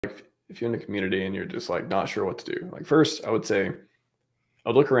if you're in a community and you're just like not sure what to do, like first I would say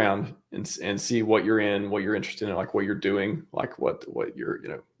I'd look around and see what you're in, what you're interested in, like what you're doing, like what your, you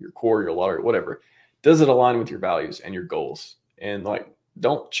know, your core, your lottery, whatever. Does it align with your values and your goals? And like,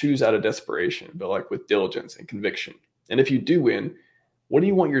 don't choose out of desperation, but like with diligence and conviction. And if you do win, what do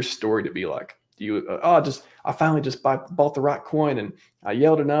you want your story to be like? Do you, I finally just bought the right coin and I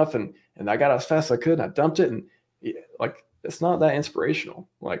yelled enough and I got as fast as I could and I dumped it. And like, it's not that inspirational.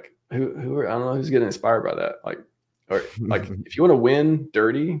 Like I don't know who's getting inspired by that. Like, or like if you want to win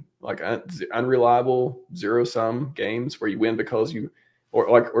dirty, like unreliable zero sum games where you win because you,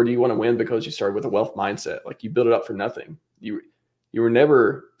 or do you want to win because you started with a wealth mindset? Like you build it up for nothing. You were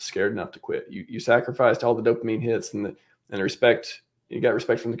never scared enough to quit. You sacrificed all the dopamine hits and the respect. You got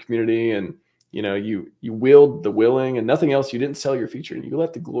respect from the community, and you know you willed the willing and nothing else. You didn't sell your future, and you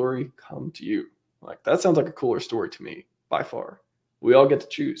let the glory come to you. Like that sounds like a cooler story to me by far. We all get to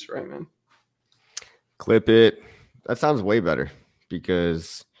choose, right, man? Clip it. That sounds way better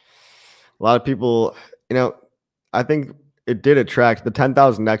because a lot of people, you know, I think it did attract the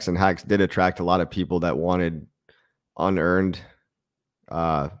 10,000x and hacks did attract a lot of people that wanted unearned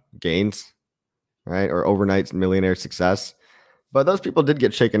gains, right? Or overnight millionaire success. But those people did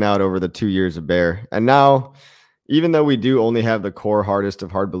get shaken out over the 2 years of bear. And now, even though we do only have the core hardest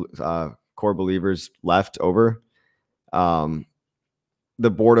of core believers left over, the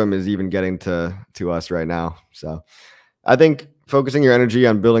boredom is even getting to us right now. So I think focusing your energy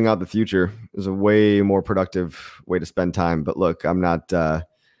on building out the future is a way more productive way to spend time. But look, I'm not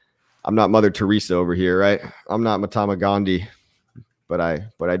Mother Teresa over here, right? I'm not Mahatma Gandhi, but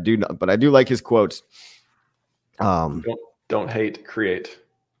I do like his quotes. Don't hate, create.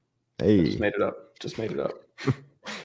 Hey, Just made it up.